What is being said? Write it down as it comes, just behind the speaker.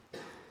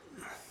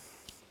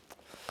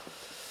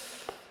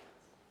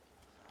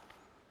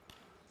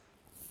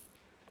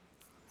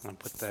I'll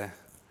put the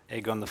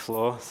egg on the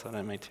floor so I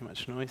don't make too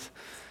much noise.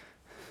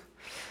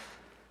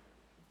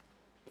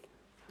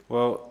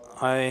 Well,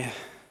 I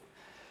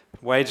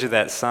wager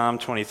that Psalm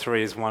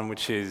 23 is one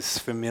which is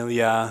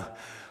familiar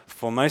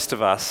for most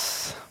of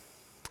us.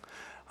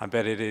 I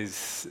bet it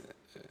is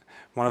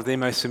one of the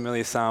most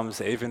familiar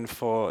psalms even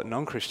for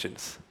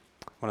non-Christians,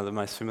 one of the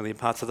most familiar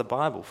parts of the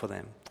Bible for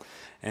them.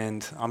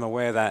 And I'm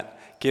aware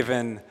that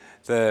given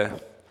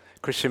the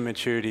Christian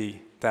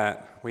maturity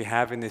that we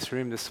have in this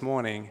room this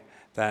morning,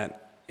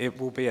 that it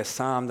will be a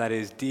psalm that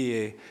is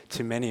dear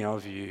to many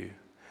of you.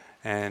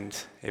 And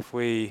if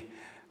we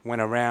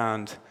went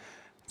around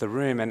the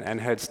room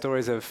and heard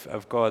stories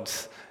of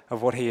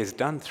what he has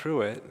done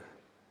through it,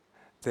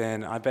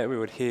 then I bet we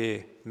would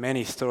hear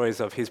many stories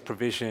of his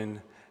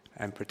provision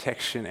and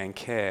protection and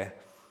care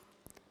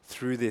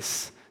through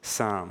this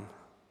psalm.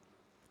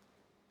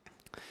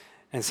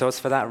 And so it's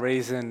for that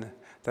reason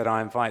that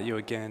I invite you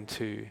again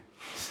to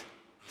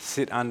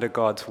sit under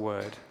God's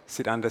word,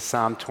 sit under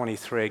Psalm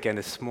 23 again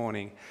this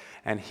morning,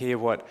 and hear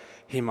what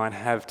he might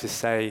have to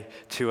say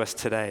to us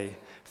today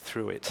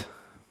through it.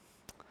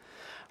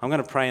 I'm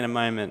going to pray in a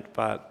moment,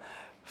 but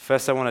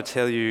first I want to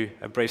tell you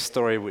a brief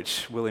story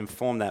which will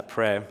inform that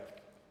prayer.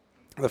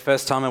 The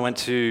first time I went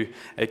to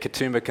a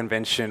Katoomba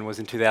convention was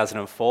in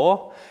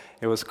 2004.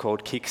 It was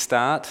called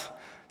Kickstart.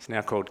 It's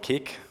now called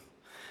Kick.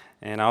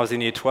 And I was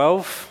in year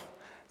 12,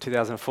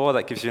 2004.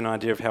 That gives you an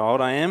idea of how old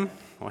I am,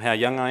 or how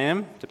young I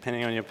am,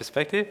 depending on your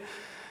perspective.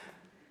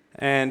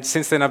 And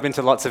since then, I've been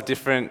to lots of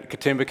different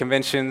Katoomba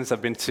conventions.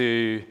 I've been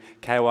to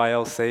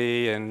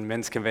KYLC and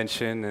Men's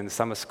Convention and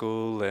Summer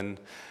School and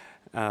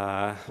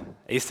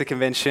Easter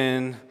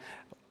Convention,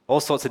 all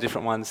sorts of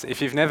different ones.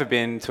 If you've never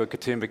been to a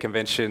Katoomba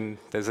convention,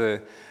 there's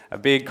a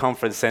big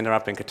conference centre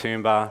up in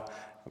Katoomba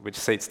which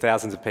seats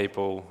thousands of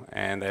people,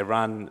 and they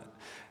run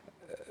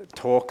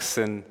talks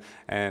and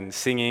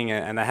singing,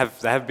 and they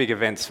have big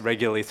events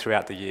regularly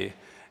throughout the year.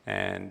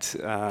 And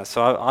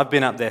so I've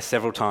been up there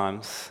several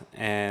times,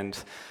 and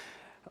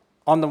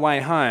on the way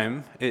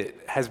home, it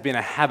has been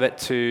a habit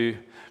to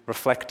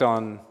reflect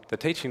on the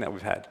teaching that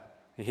we've had.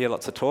 You hear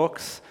lots of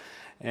talks,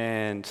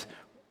 and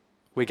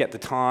we get the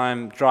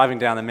time driving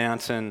down the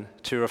mountain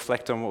to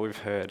reflect on what we've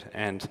heard.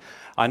 And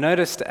I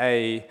noticed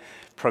a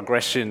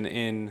progression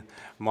in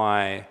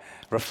my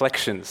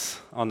reflections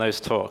on those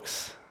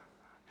talks.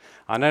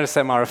 I noticed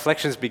that my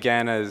reflections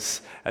began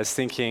as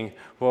thinking,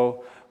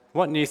 well,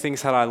 what new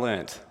things had I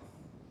learnt?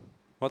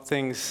 What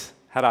things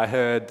had I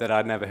heard that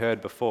I'd never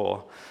heard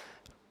before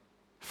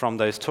from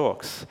those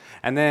talks?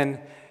 And then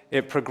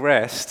it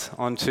progressed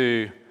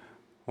onto,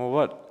 well,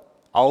 what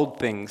old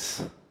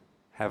things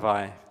have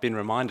I been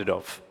reminded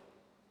of?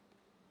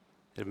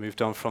 It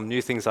moved on from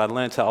new things I'd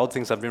learned to old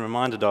things I've been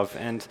reminded of.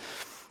 And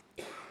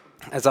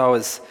as I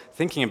was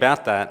thinking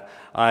about that,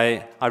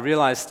 I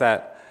realized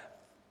that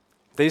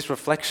these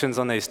reflections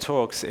on these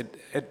talks,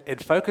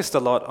 it focused a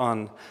lot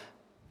on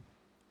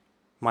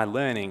my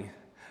learning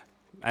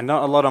and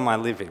not a lot on my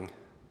living.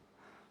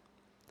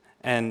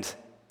 And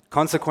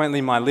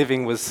consequently, my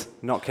living was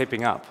not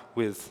keeping up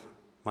with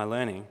my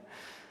learning.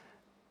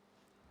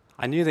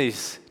 I knew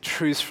these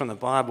truths from the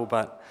Bible,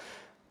 but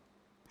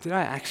did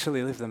I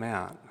actually live them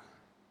out?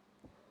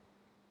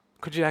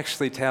 Could you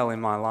actually tell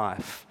in my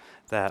life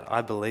that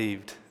I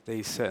believed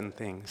these certain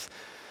things?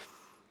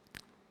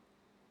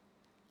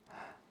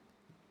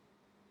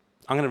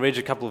 I'm going to read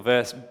you a couple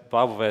of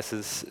Bible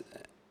verses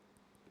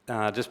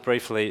just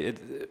briefly.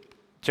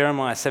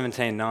 Jeremiah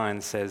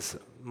 17:9 says,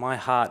 "My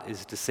heart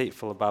is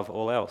deceitful above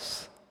all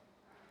else."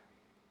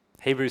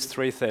 Hebrews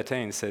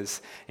 3:13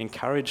 says,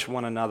 "Encourage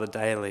one another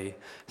daily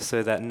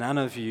so that none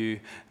of you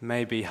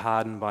may be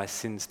hardened by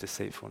sin's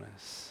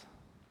deceitfulness."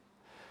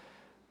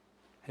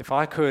 If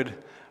I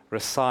could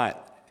recite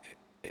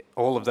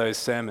all of those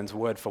sermons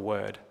word for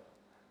word,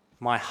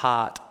 my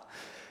heart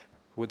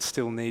would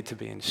still need to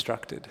be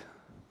instructed.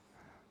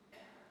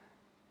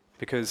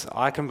 Because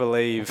I can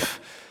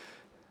believe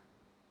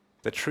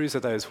the truths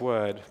of those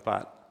words,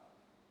 but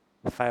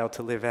fail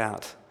to live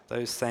out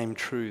those same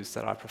truths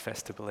that I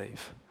profess to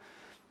believe.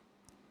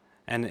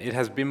 And it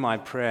has been my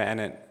prayer, and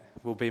it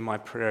will be my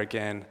prayer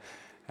again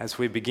as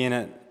we begin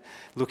at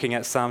looking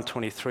at Psalm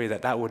 23,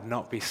 that would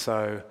not be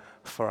so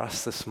for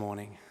us this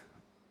morning.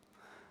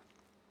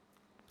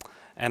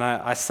 And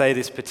I say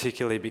this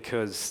particularly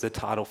because the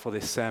title for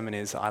this sermon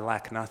is "I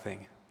Lack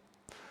Nothing."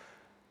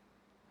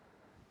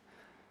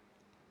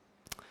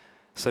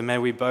 So may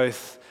we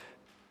both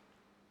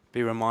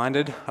be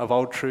reminded of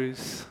old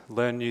truths,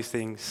 learn new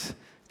things,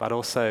 but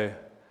also,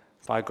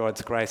 by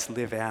God's grace,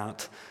 live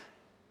out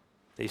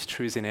these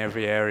truths in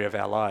every area of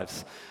our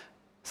lives.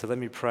 So let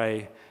me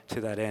pray to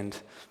that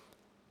end.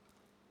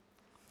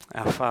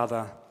 Our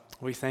Father,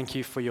 we thank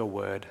you for your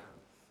word.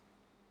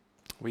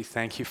 We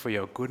thank you for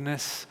your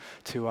goodness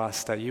to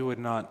us, that you would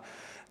not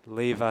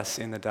leave us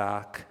in the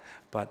dark,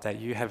 but that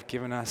you have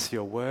given us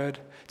your word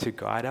to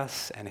guide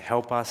us and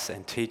help us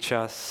and teach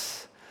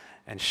us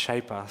and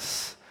shape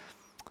us.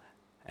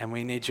 And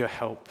we need your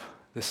help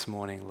this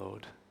morning,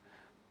 Lord.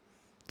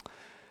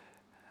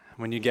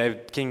 When you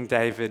gave King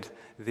David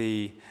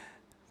the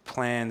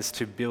plans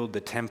to build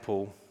the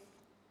temple,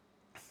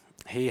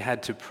 he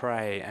had to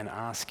pray and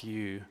ask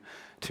you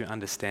to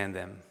understand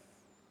them.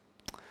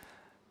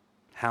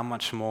 How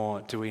much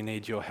more do we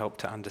need your help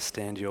to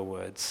understand your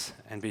words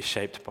and be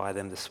shaped by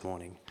them this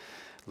morning?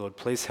 Lord,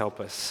 please help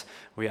us.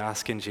 We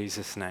ask in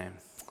Jesus' name.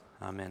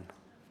 Amen.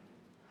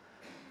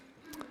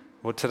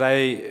 Well,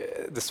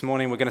 this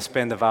morning, we're going to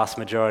spend the vast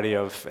majority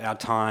of our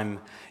time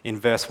in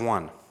verse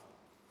 1.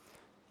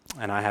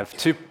 And I have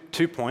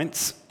two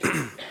points.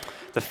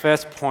 The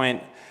first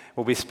point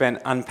will be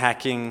spent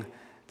unpacking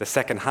the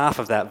second half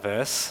of that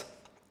verse,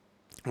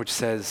 which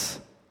says,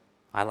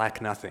 I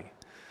lack nothing.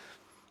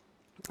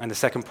 And the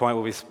second point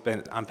will be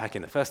spent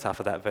unpacking the first half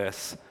of that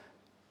verse,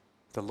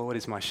 the Lord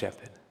is my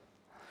shepherd.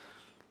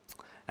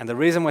 And the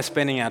reason we're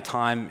spending our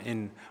time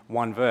in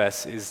one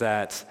verse is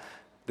that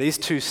these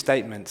two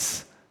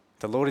statements,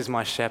 the Lord is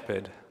my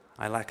shepherd,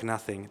 I lack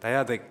nothing, they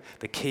are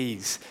the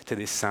keys to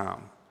this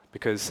psalm.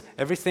 Because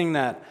everything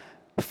that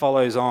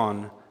follows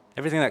on,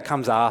 everything that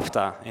comes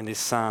after in this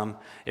psalm,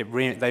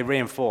 they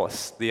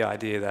reinforce the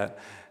idea that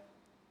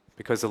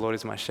because the Lord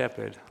is my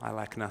shepherd, I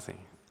lack nothing.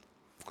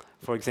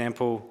 For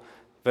example,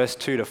 verse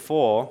 2 to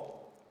 4,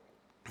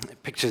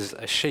 it pictures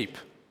a sheep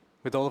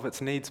with all of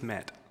its needs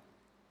met.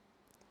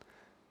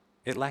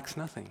 It lacks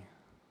nothing.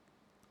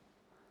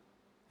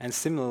 And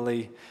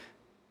similarly,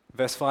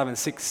 verse 5 and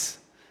 6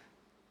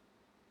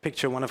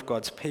 picture one of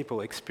God's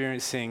people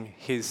experiencing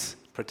his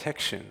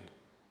protection,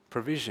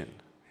 provision,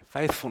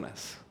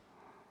 faithfulness.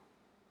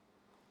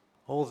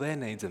 All their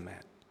needs are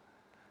met.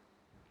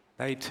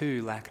 They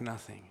too lack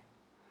nothing.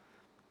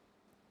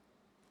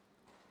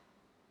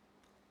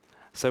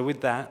 So with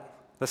that,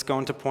 let's go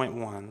on to point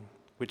 1,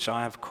 which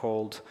I have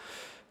called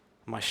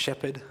my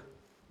shepherd,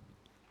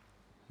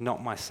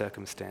 not my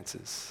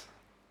circumstances.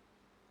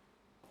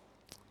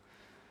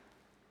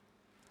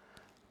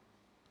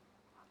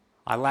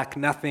 I lack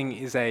nothing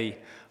is a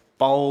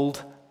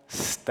bold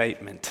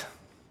statement.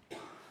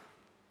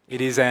 It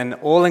is an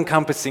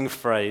all-encompassing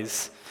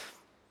phrase.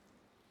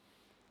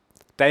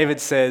 David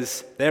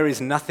says, there is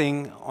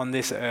nothing on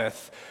this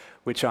earth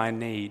which I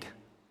need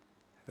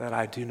that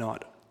I do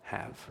not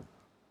have.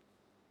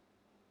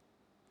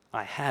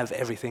 I have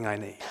everything I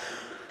need.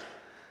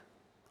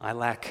 I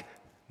lack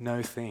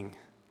no thing.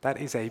 That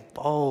is a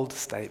bold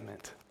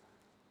statement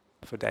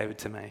for David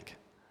to make.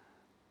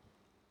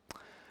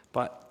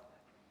 But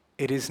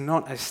it is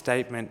not a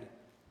statement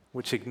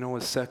which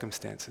ignores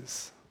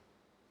circumstances.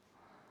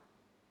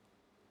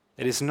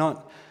 It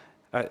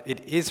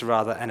is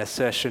rather an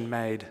assertion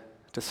made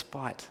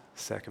despite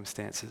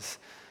circumstances.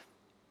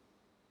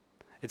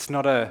 It's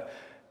not a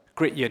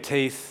grit your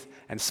teeth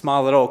and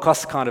smile at all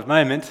costs kind of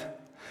moment.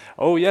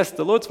 Oh yes,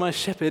 the Lord's my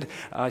shepherd,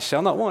 I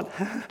shall not want.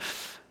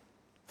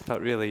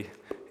 But really,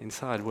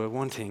 inside we're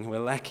wanting, we're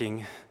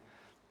lacking.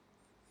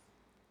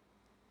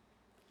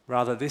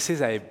 Rather, this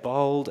is a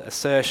bold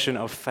assertion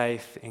of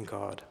faith in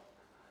God,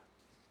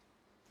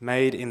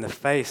 made in the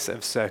face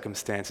of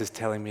circumstances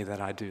telling me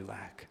that I do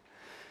lack,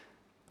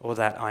 or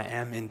that I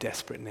am in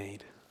desperate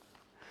need.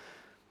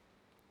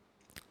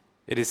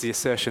 It is the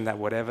assertion that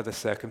whatever the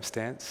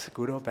circumstance,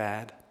 good or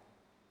bad,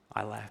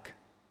 I lack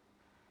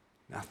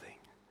nothing.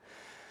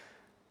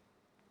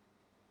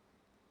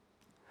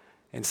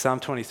 In Psalm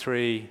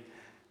 23,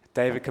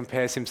 David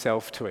compares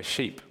himself to a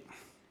sheep.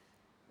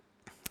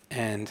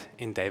 And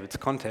in David's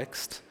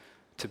context,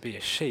 to be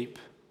a sheep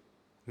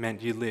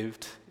meant you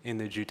lived in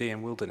the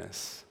Judean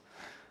wilderness.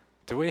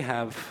 Do we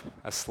have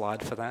a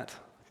slide for that,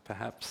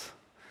 perhaps?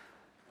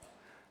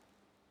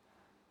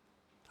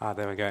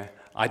 There we go.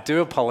 I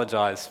do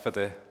apologize for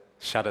the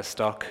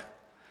Shutterstock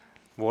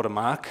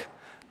watermark.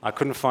 I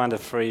couldn't find a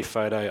free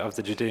photo of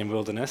the Judean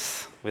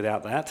wilderness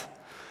without that.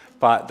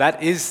 But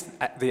that is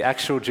the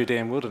actual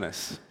Judean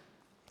wilderness.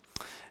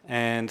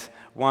 And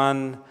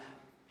one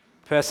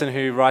person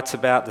who writes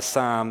about the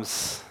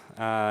Psalms,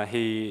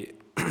 he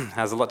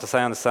has a lot to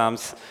say on the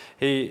Psalms.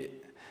 He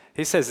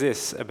says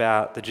this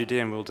about the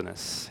Judean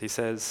wilderness. He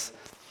says,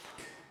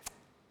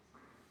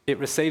 it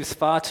receives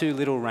far too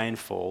little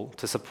rainfall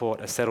to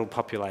support a settled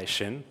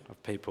population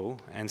of people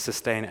and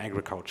sustain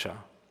agriculture.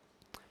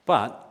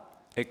 But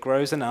it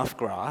grows enough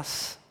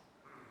grass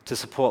to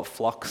support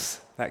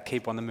flocks that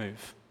keep on the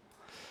move.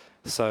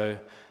 So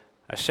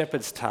a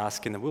shepherd's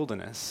task in the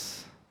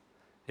wilderness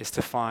is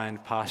to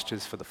find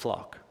pastures for the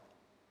flock.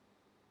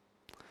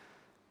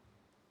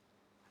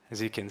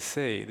 As you can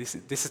see, this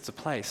is the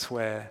place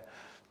where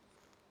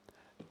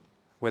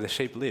the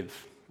sheep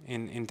live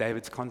in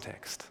David's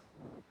context.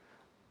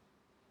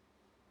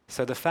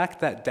 So the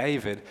fact that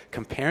David,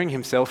 comparing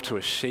himself to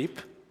a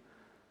sheep,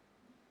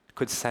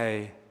 could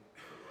say,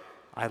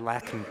 I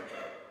lack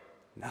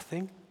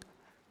nothing,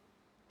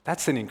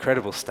 that's an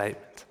incredible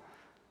statement.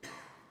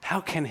 How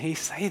can he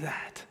say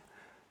that?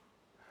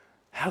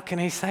 How can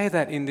he say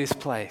that in this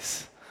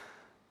place?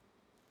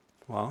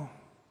 Well,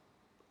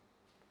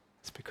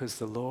 it's because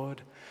the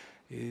Lord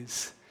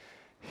is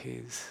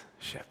his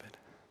shepherd.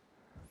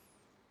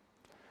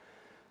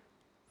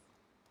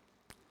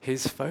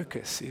 his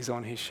focus is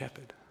on his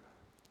shepherd,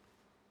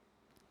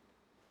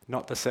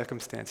 not the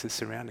circumstances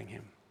surrounding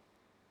him.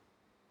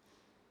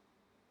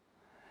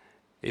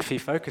 If he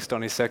focused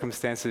on his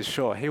circumstances,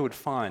 sure, he would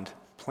find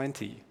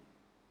plenty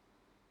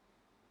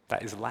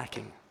that is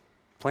lacking,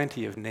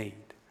 plenty of need.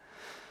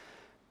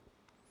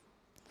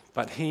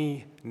 But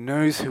he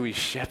knows who his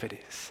shepherd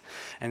is.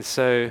 And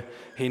so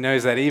he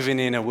knows that even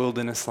in a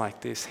wilderness like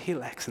this, he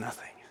lacks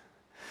nothing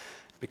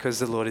because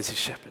the Lord is his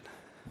shepherd.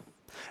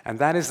 And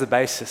that is the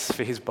basis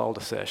for his bold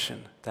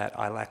assertion that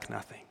I lack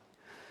nothing.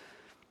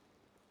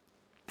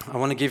 I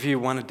want to give you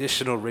one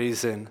additional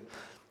reason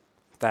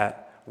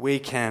that we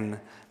can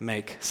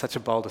make such a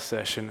bold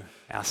assertion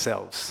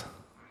ourselves.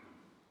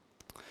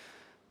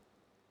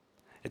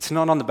 It's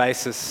not on the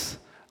basis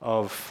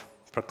of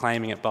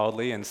proclaiming it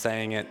boldly and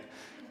saying it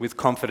with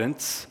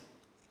confidence,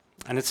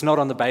 and it's not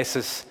on the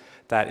basis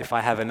that if I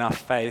have enough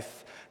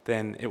faith,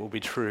 then it will be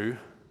true.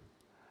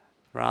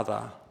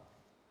 Rather,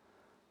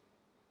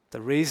 the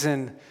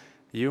reason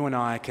you and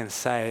I can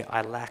say,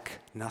 I lack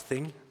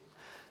nothing,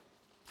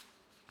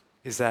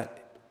 is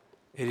that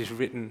it is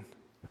written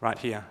right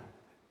here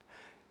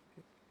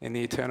in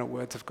the eternal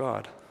words of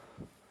God.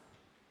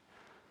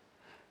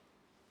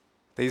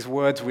 These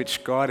words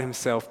which God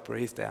himself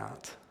breathed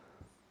out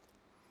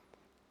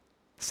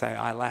say,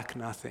 I lack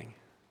nothing.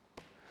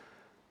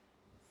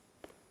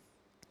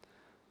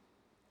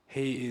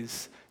 He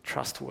is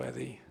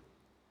trustworthy,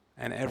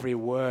 and every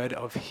word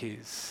of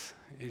his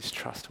is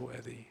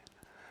trustworthy.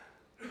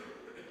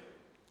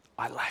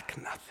 I lack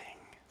nothing.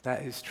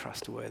 That is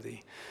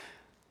trustworthy.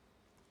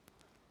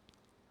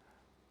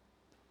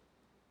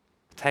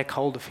 Take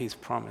hold of his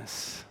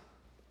promise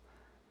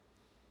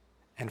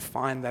and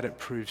find that it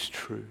proves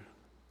true,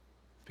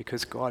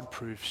 because God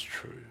proves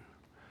true.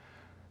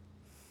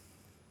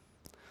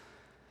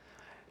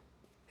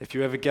 If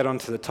you ever get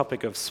onto the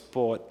topic of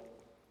sport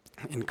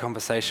in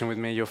conversation with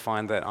me, you'll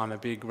find that I'm a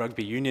big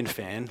rugby union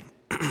fan.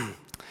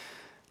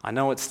 I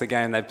know it's the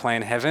game they play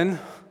in heaven.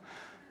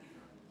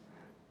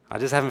 I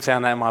just haven't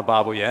found that in my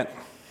Bible yet,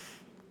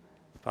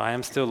 but I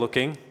am still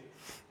looking.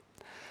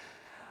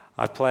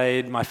 I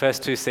played my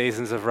first 2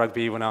 seasons of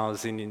rugby when I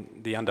was in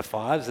the under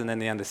 5s and then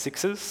the under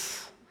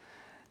 6s.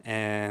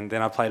 And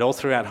then I played all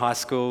throughout high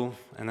school,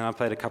 and then I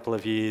played a couple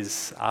of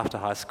years after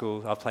high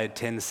school. I played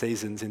 10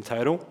 seasons in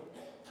total.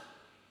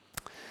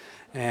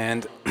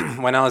 And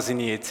when I was in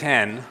year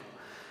 10,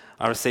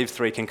 I received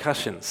 3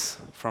 concussions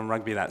from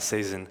rugby that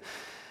season.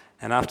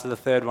 And after the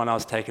 3rd one, I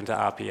was taken to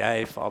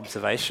RPA for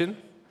observation,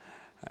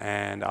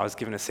 and I was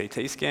given a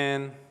CT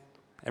scan.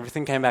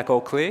 Everything came back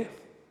all clear.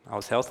 I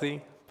was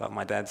healthy, but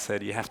my dad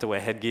said, you have to wear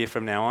headgear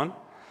from now on.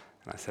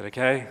 And I said,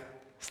 okay,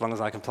 as long as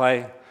I can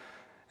play.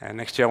 And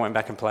next year I went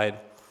back and played.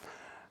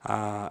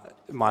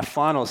 My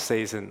final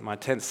season, my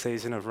 10th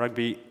season of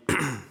rugby,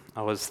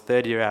 I was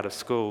 3rd year out of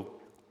school,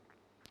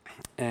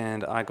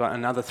 and I got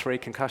another 3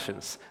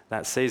 concussions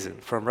that season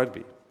from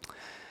rugby.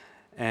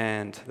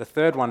 And the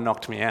 3rd one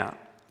knocked me out.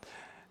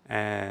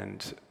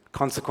 And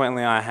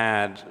consequently, I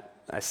had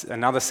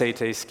another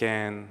CT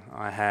scan,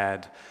 I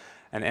had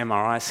an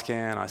MRI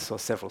scan, I saw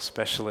several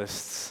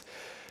specialists,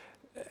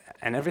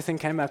 and everything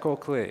came back all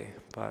clear.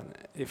 But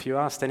if you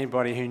asked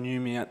anybody who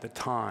knew me at the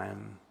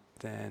time,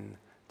 then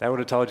they would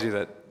have told you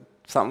that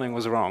something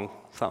was wrong,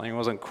 something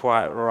wasn't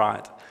quite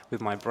right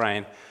with my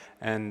brain.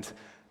 And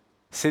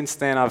since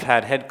then, I've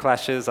had head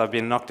clashes, I've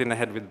been knocked in the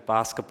head with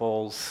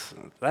basketballs.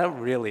 That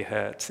really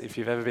hurts. If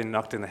you've ever been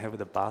knocked in the head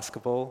with a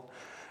basketball,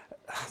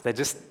 they're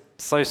just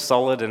so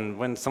solid, and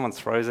when someone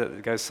throws it,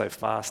 it goes so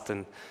fast,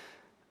 and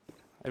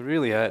it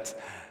really hurts.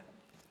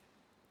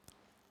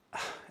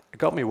 It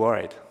got me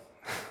worried.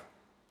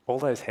 All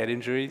those head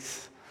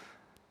injuries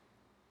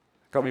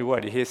got me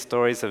worried. You hear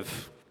stories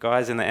of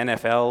guys in the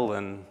NFL,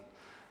 and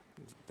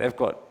they've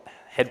got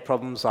head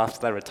problems after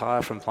they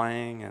retire from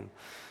playing, and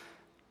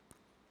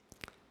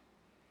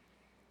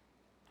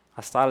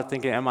I started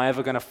thinking, am I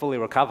ever going to fully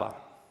recover?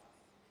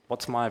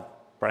 What's my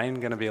brain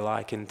going to be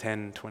like in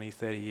 10, 20,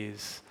 30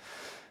 years?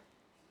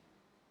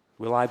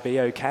 Will I be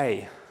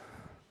okay?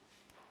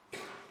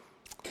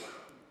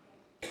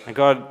 And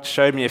God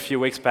showed me a few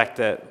weeks back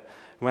that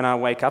when I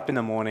wake up in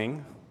the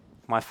morning,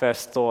 my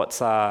first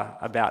thoughts are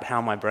about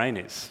how my brain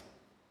is.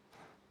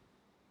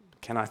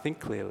 Can I think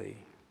clearly?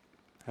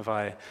 Have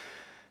I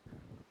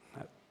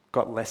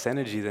got less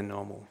energy than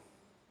normal?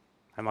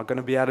 Am I going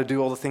to be able to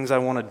do all the things I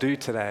want to do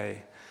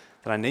today,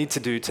 that I need to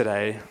do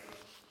today?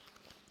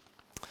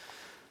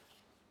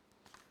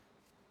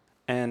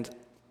 And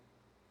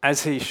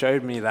as he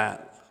showed me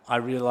that, I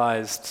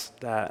realized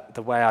that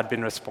the way I'd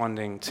been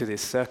responding to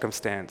this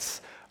circumstance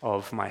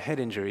of my head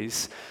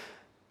injuries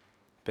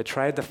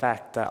betrayed the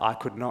fact that I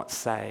could not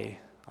say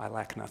I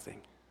lack nothing.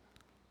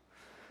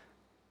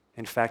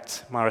 In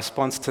fact, my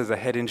response to the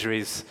head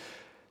injuries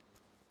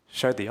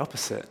showed the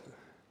opposite.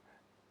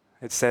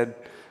 It said,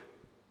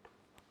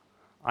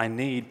 I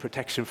need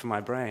protection for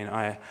my brain.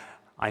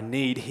 I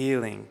need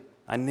healing.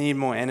 I need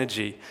more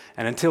energy.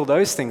 And until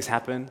those things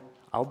happen,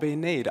 I'll be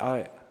in need.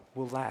 I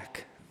will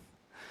lack.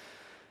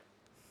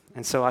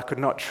 And so I could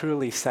not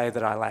truly say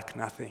that I lack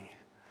nothing.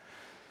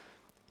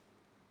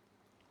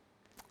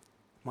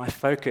 My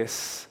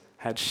focus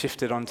had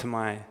shifted onto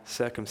my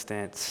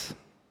circumstance.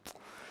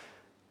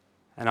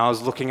 And I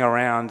was looking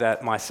around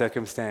at my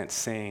circumstance,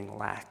 seeing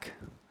lack,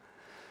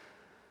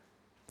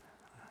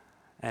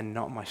 and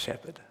not my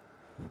shepherd.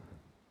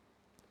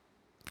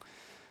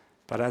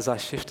 But as I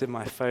shifted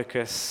my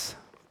focus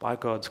by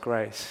God's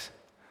grace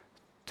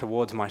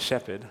towards my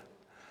shepherd,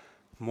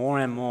 more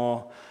and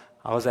more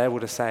I was able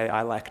to say,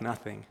 I lack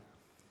nothing.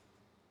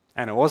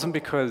 And it wasn't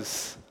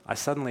because I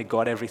suddenly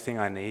got everything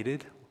I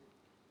needed.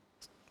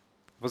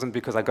 It wasn't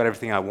because I got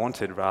everything I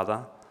wanted,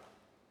 rather.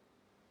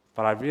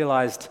 But I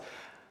realized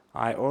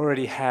I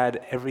already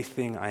had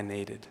everything I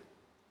needed.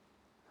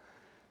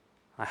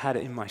 I had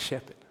it in my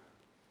shepherd,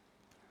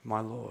 my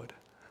Lord.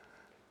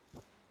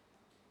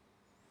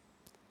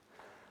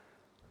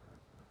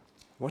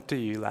 What do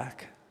you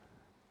lack?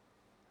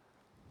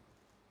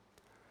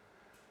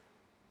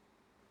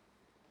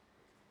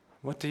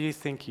 What do you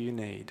think you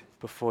need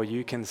before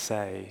you can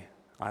say,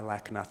 I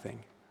lack nothing?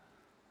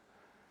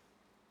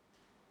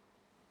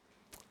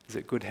 Is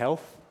it good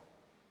health,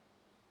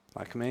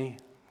 like me,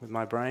 with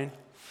my brain?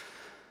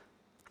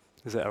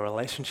 Is it a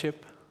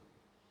relationship,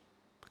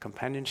 a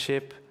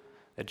companionship,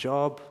 a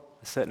job,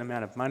 a certain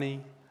amount of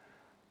money,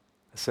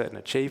 a certain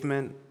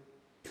achievement,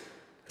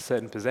 a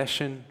certain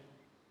possession,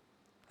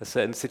 a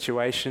certain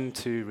situation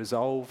to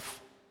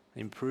resolve,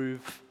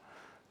 improve?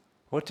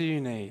 What do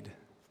you need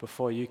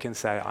before you can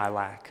say, I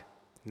lack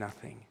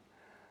nothing?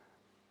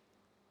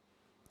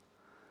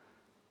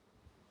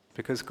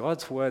 Because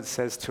God's word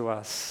says to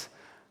us,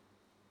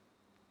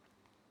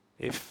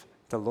 if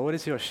the Lord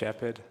is your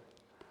shepherd,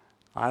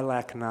 I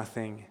lack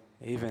nothing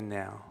even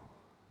now.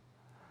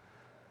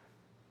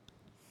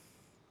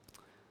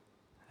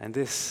 And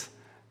this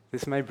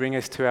may bring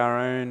us to our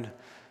own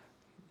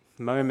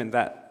moment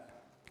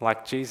that,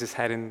 like Jesus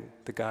had in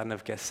the Garden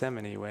of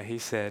Gethsemane, where he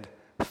said,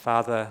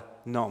 Father,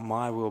 not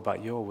my will,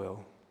 but your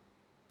will.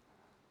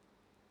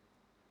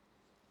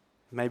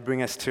 It may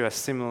bring us to a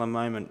similar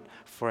moment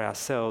for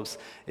ourselves.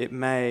 It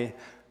may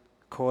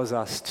cause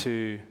us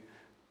to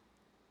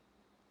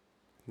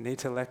need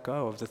to let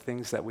go of the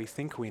things that we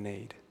think we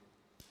need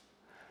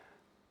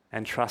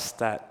and trust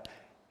that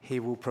he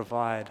will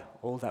provide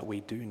all that we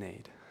do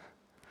need.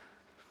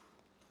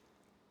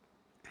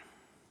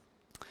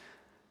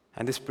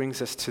 And this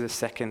brings us to the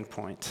second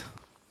point,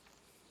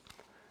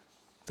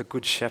 the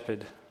Good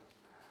Shepherd.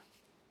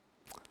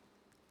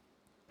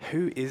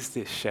 Who is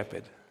this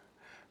shepherd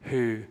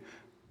who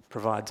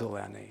provides all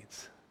our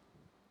needs?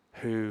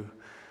 Who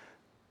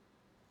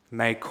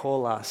may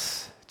call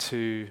us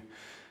to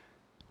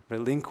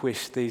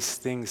relinquish these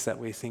things that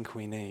we think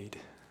we need?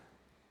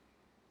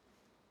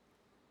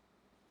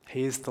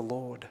 He is the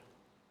Lord.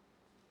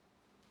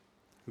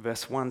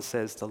 Verse 1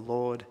 says, the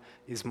Lord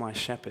is my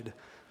shepherd.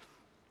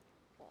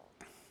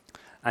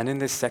 And in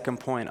this second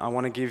point, I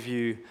want to give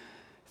you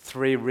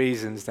 3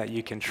 reasons that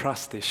you can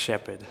trust this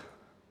shepherd.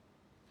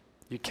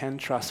 You can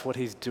trust what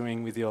he's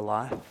doing with your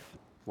life,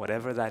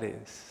 whatever that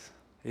is.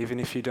 Even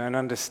if you don't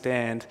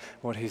understand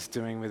what he's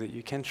doing with it,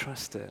 you can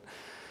trust it.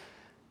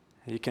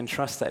 You can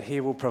trust that he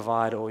will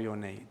provide all your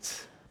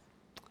needs.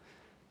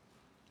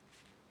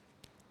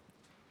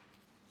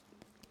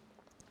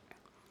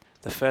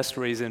 The first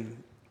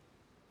reason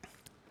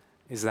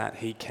is that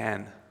he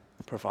can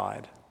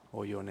provide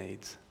all your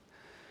needs.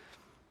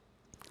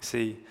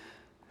 See,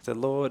 the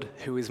Lord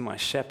who is my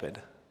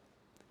shepherd,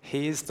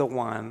 he is the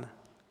one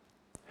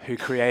who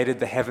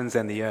created the heavens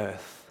and the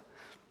earth.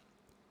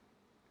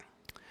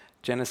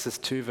 Genesis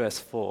 2 verse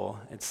 4,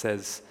 it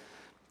says,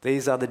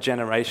 these are the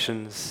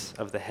generations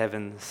of the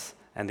heavens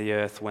and the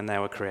earth when they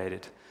were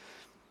created,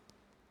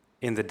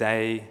 in the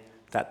day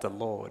that the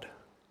Lord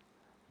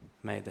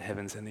made the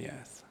heavens and the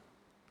earth.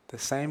 The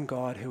same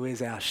God who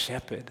is our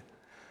shepherd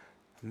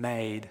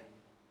made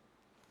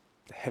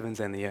the heavens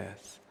and the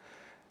earth.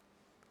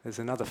 There's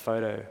another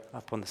photo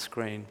up on the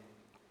screen.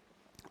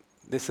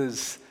 This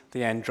is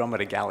the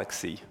Andromeda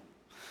Galaxy.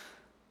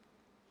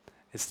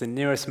 It's the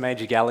nearest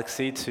major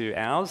galaxy to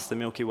ours, the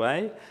Milky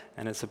Way,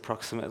 and it's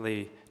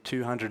approximately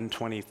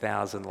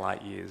 220,000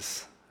 light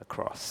years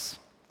across.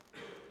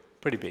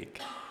 Pretty big.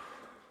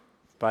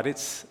 But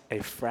it's a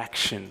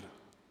fraction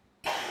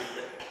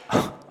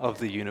of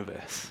the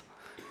universe.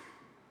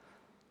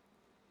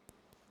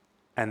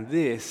 And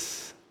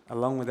this,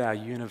 along with our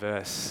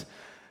universe,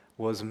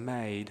 was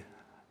made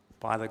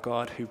by the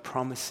God who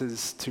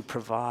promises to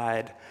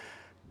provide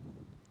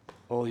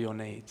all your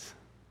needs.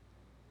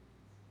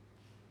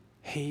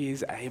 He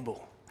is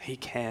able. He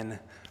can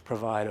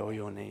provide all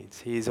your needs.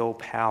 He is all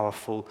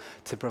powerful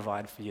to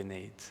provide for your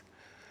needs.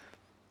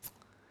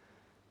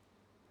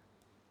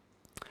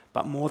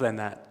 But more than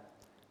that,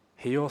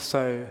 he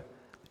also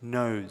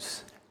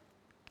knows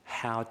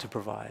how to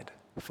provide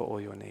for all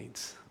your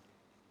needs.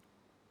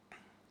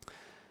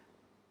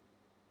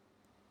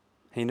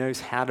 He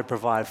knows how to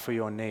provide for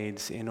your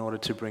needs in order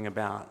to bring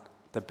about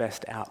the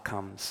best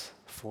outcomes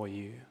for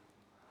you.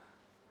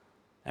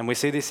 And we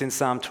see this in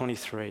Psalm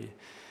 23.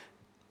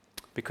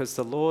 because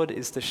the Lord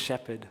is the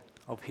shepherd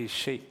of his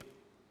sheep.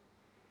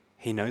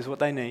 He knows what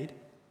they need,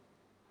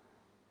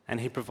 and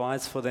he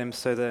provides for them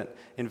so that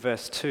in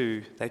verse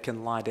 2 they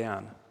can lie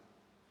down.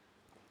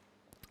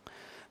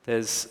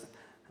 There's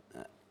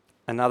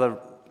another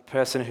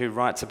person who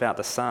writes about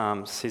the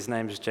Psalms. His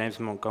name is James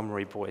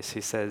Montgomery Boyce.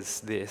 He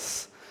says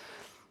this: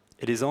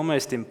 "It is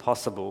almost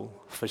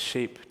impossible for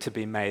sheep to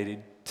be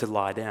made to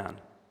lie down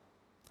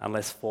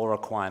unless 4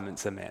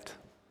 requirements are met: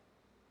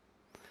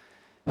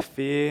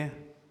 fear,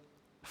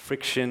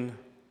 friction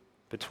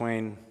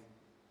between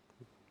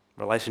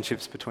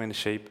relationships between the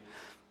sheep,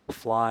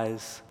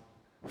 flies,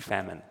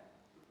 famine.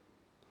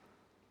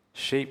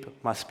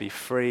 Sheep must be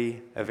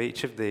free of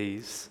each of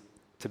these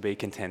to be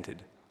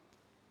contented."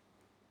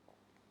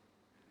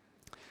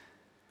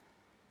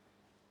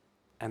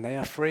 And they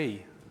are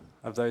free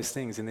of those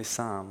things in this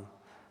psalm.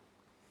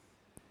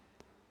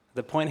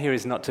 The point here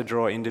is not to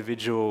draw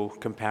individual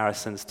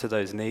comparisons to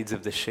those needs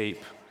of the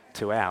sheep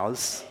to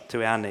ours,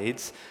 to our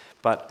needs,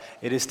 but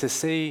it is to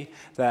see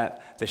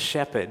that the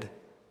shepherd,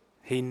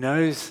 he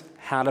knows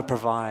how to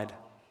provide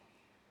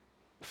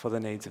for the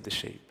needs of the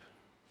sheep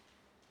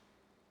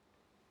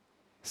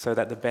so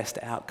that the best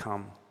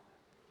outcome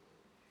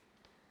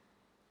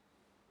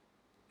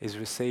is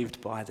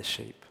received by the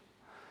sheep.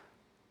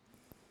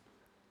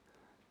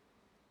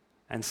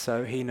 And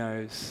so he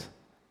knows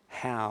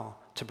how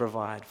to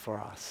provide for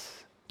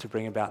us, to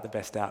bring about the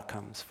best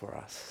outcomes for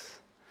us.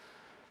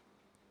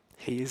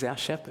 He is our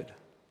shepherd.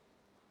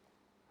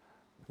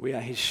 We are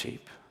his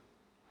sheep.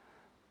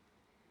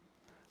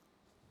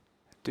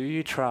 Do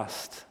you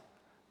trust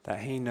that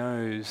he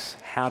knows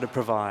how to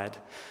provide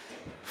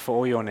for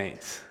all your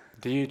needs?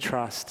 Do you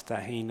trust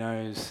that he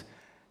knows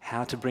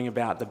how to bring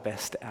about the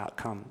best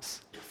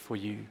outcomes for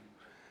you?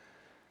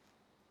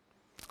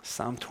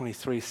 Psalm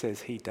 23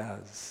 says he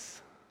does.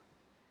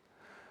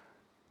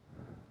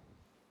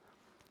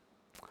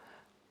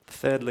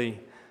 Thirdly,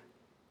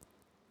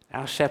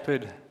 our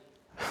shepherd,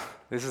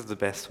 this is the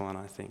best one,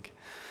 I think.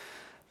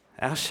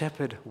 Our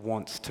shepherd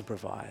wants to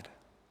provide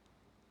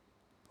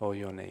all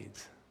your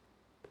needs.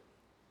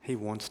 He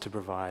wants to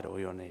provide all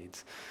your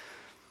needs.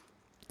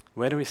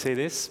 Where do we see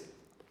this?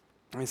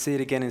 We see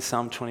it again in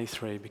Psalm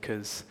 23,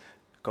 because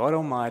God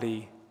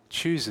Almighty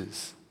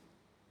chooses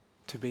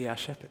to be our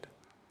shepherd.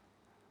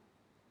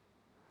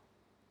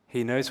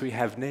 He knows we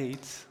have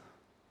needs,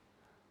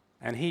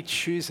 and he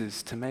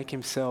chooses to make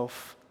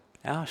himself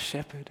our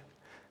shepherd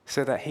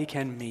so that he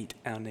can meet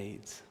our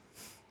needs.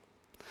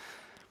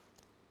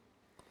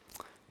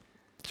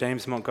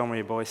 James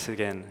Montgomery Boyce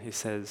again, he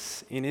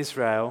says, "In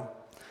Israel,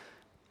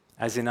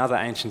 as in other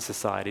ancient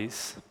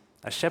societies,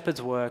 a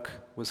shepherd's work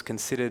was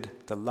considered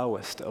the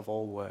lowest of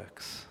all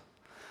works.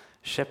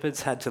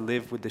 Shepherds had to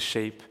live with the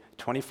sheep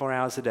 24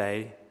 hours a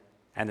day,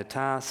 and the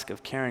task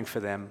of caring for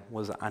them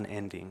was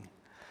unending.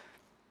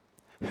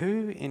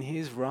 Who in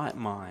his right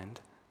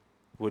mind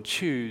would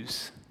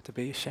choose to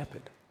be a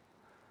shepherd?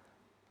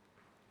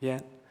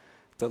 Yet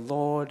the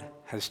Lord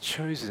has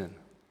chosen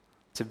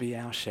to be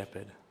our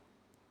shepherd.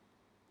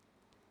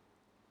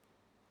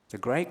 The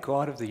great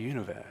God of the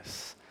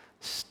universe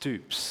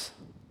stoops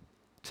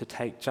to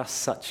take just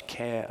such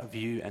care of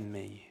you and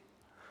me.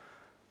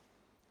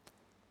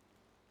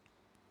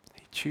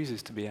 He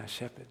chooses to be our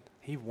shepherd.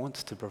 He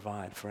wants to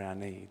provide for our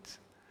needs.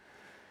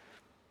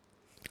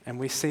 And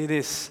we see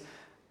this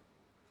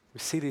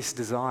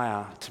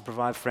desire to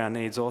provide for our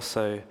needs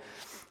also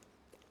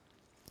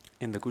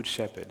in the Good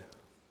Shepherd,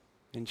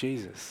 in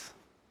Jesus.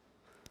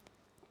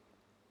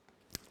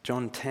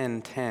 John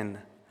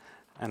 10:10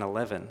 and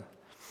 11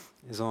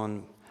 is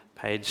on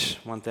page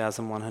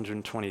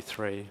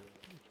 1123.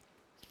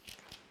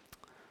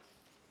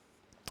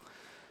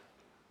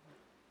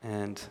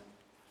 And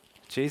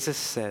Jesus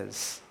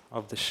says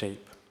of the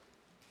sheep,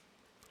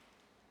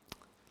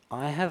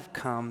 "I have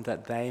come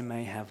that they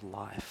may have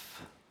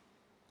life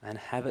and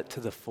have it to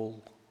the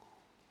full.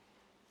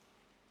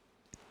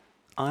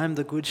 I am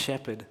the good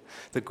shepherd.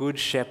 The good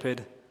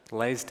shepherd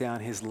lays down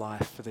his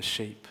life for the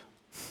sheep."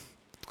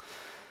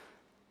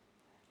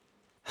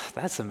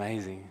 That's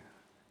amazing,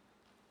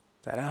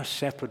 that our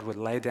shepherd would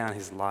lay down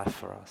his life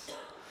for us.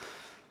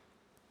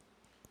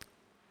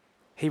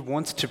 He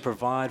wants to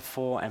provide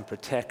for and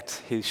protect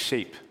his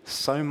sheep,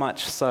 so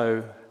much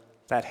so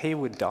that he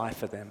would die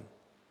for them.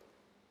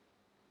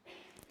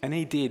 And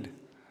he did.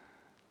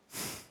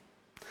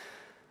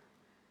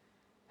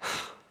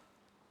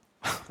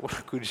 What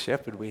a good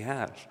shepherd we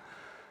have.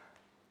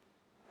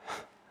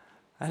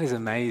 That is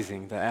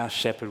amazing that our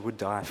shepherd would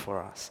die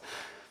for us.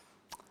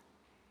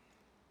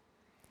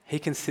 He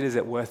considers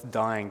it worth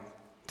dying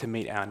to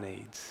meet our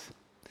needs.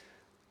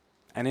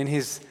 And in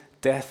his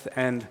death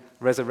and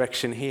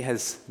resurrection, he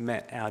has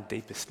met our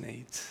deepest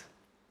needs.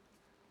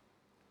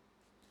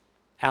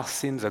 Our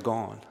sins are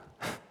gone.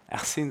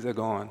 Our sins are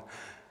gone.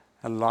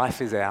 And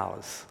life is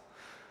ours.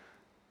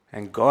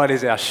 And God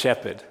is our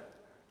shepherd.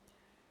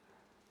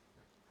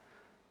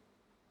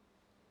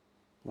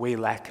 We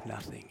lack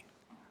nothing.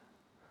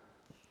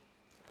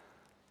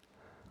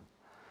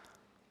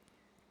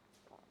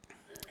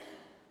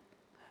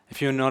 If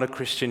If you're not a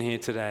Christian here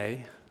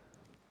today,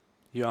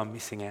 you are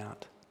missing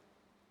out.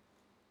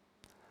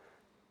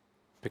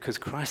 Because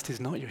Christ is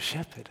not your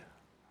shepherd.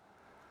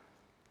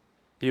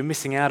 You're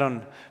missing out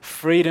on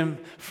freedom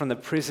from the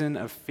prison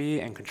of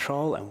fear and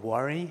control and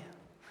worry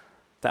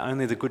that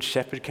only the good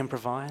shepherd can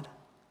provide.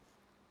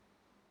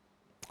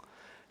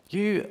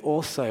 You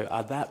also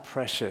are that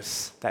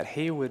precious that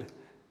he would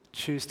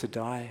choose to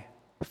die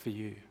for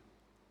you,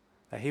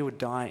 that he would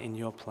die in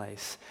your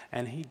place,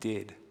 and he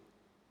did.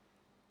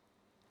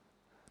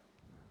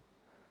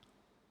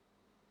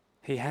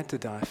 He had to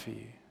die for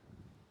you,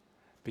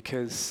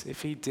 because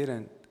if he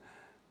didn't,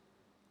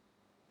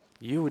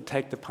 you would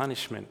take the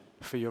punishment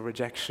for your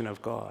rejection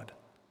of God.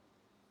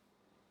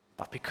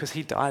 But because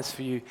he dies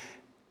for you,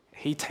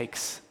 he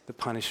takes the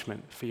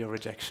punishment for your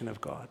rejection of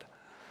God.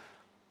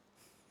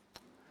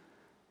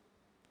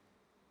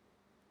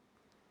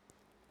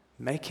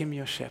 Make him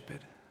your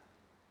shepherd.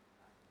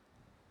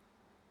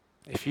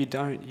 If you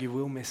don't, you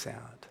will miss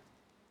out.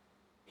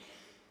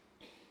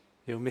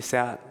 You'll miss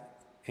out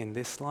in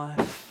this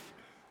life,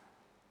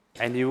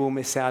 and you will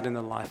miss out in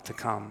the life to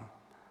come.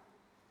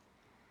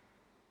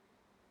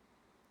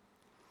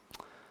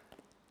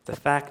 The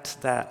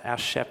fact that our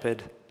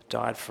shepherd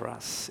died for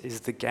us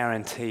is the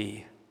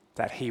guarantee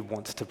that he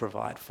wants to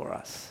provide for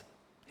us.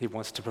 He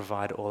wants to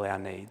provide all our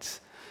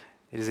needs.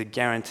 It is a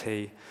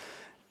guarantee.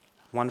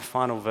 One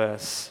final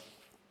verse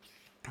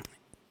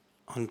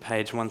on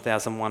page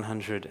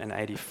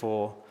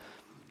 1184.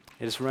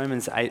 It is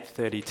Romans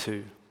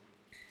 8:32.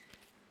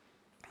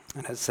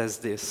 And it says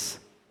this: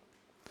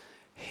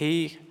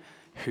 He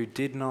who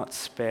did not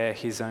spare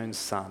his own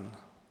son,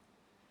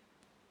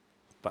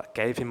 but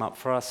gave him up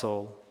for us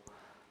all,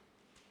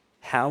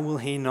 how will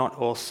he not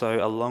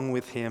also, along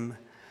with him,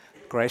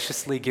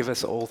 graciously give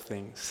us all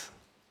things?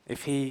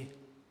 If he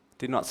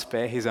did not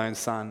spare his own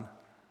son,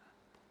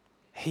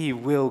 he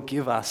will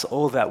give us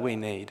all that we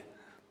need.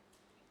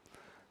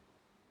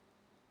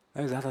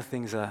 Those other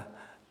things are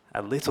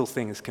little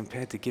things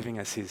compared to giving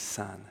us his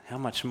son. How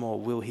much more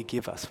will he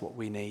give us what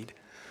we need?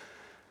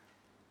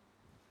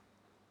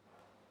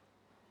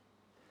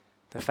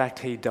 The fact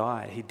he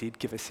died, he did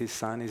give us his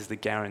son, is the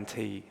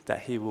guarantee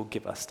that he will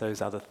give us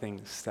those other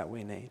things that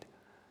we need.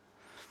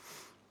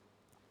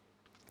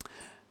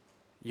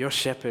 Your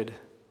shepherd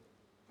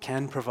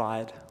can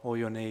provide all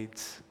your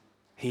needs.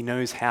 He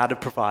knows how to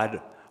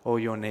provide all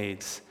your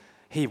needs.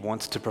 He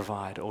wants to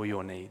provide all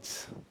your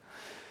needs.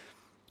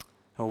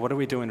 Well, what do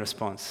we do in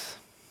response?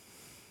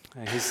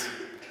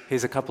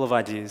 Here's a couple of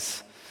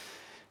ideas.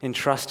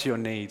 Entrust your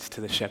needs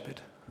to the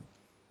shepherd.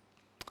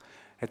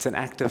 It's an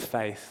act of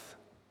faith.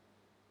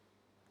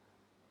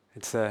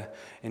 It's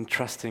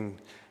entrusting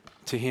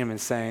to him and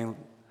saying,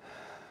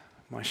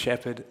 my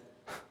shepherd,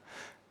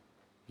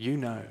 you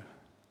know,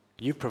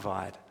 you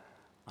provide.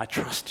 I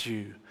trust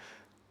you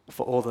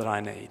for all that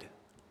I need.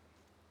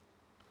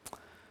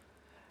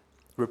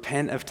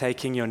 Repent of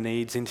taking your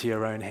needs into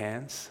your own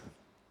hands.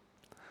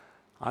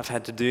 I've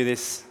had to do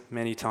this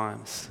many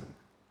times.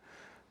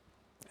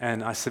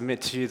 And I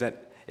submit to you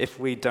that if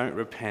we don't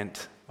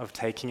repent of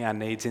taking our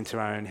needs into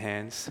our own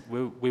hands,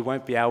 we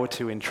won't be able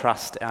to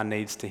entrust our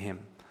needs to him.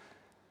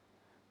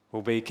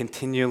 We'll be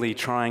continually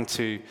trying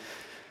to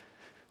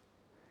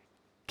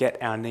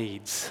get our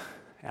needs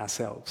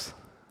ourselves.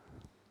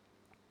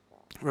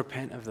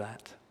 Repent of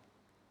that.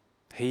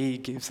 He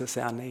gives us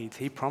our needs.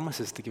 He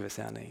promises to give us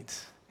our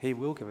needs. He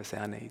will give us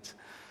our needs.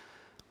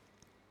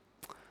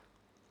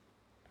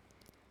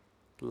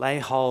 Lay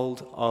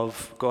hold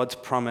of God's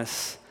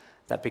promise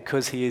that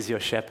because he is your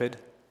shepherd,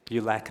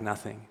 you lack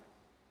nothing.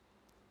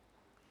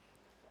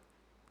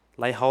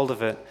 Lay hold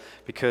of it,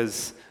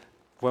 because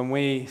when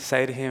we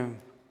say to him,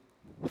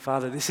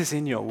 Father, this is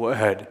in your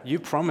word. You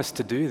promised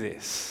to do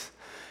this.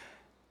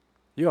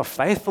 You are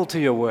faithful to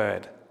your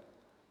word.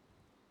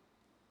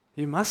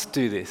 You must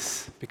do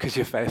this because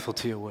you're faithful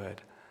to your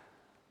word.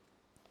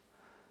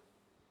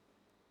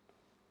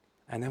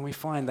 And then we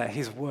find that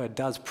his word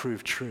does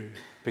prove true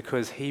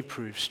because he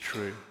proves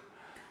true.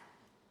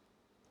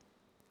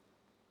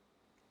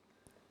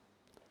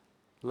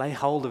 Lay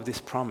hold of this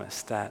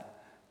promise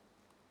that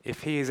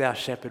if he is our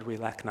shepherd, we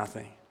lack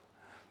nothing.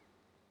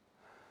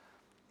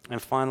 And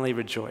finally,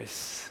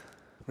 rejoice.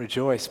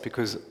 Rejoice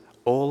because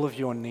all of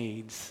your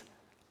needs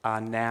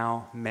are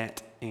now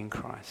met in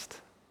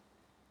Christ.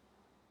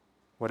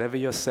 Whatever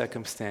your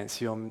circumstance,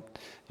 your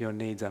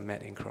needs are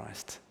met in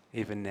Christ,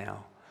 even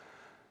now.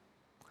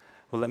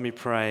 Well, let me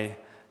pray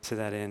to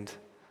that end.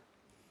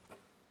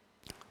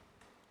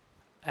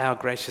 Our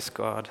gracious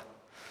God,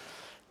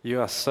 you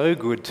are so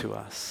good to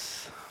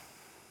us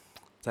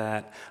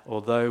that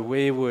although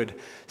we would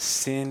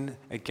sin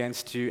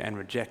against you and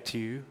reject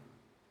you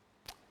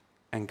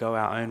and go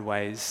our own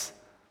ways,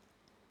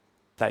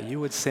 that you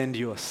would send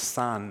your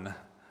Son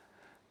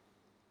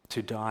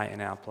to die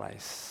in our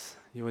place.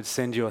 You would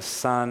send your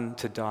Son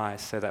to die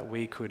so that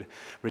we could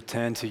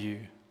return to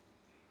you.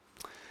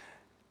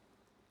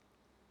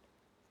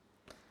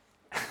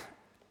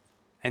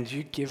 And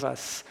you give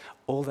us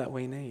all that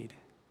we need.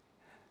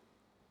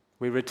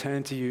 We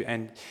return to you,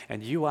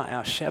 and you are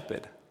our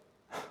shepherd.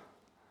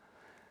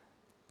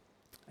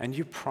 And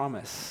you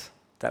promise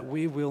that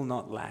we will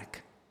not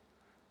lack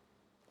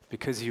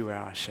because you are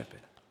our shepherd.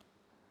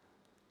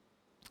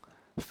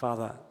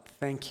 Father,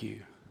 thank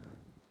you.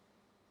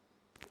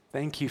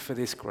 Thank you for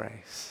this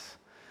grace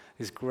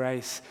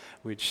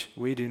which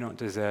we do not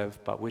deserve,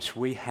 but which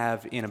we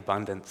have in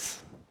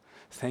abundance.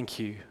 Thank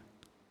you.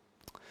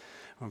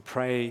 I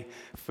pray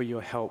for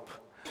your help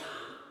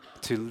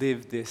to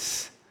live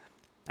this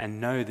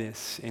and know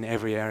this in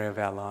every area of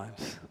our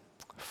lives.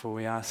 For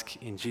we ask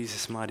in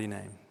Jesus' mighty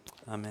name.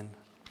 Amen.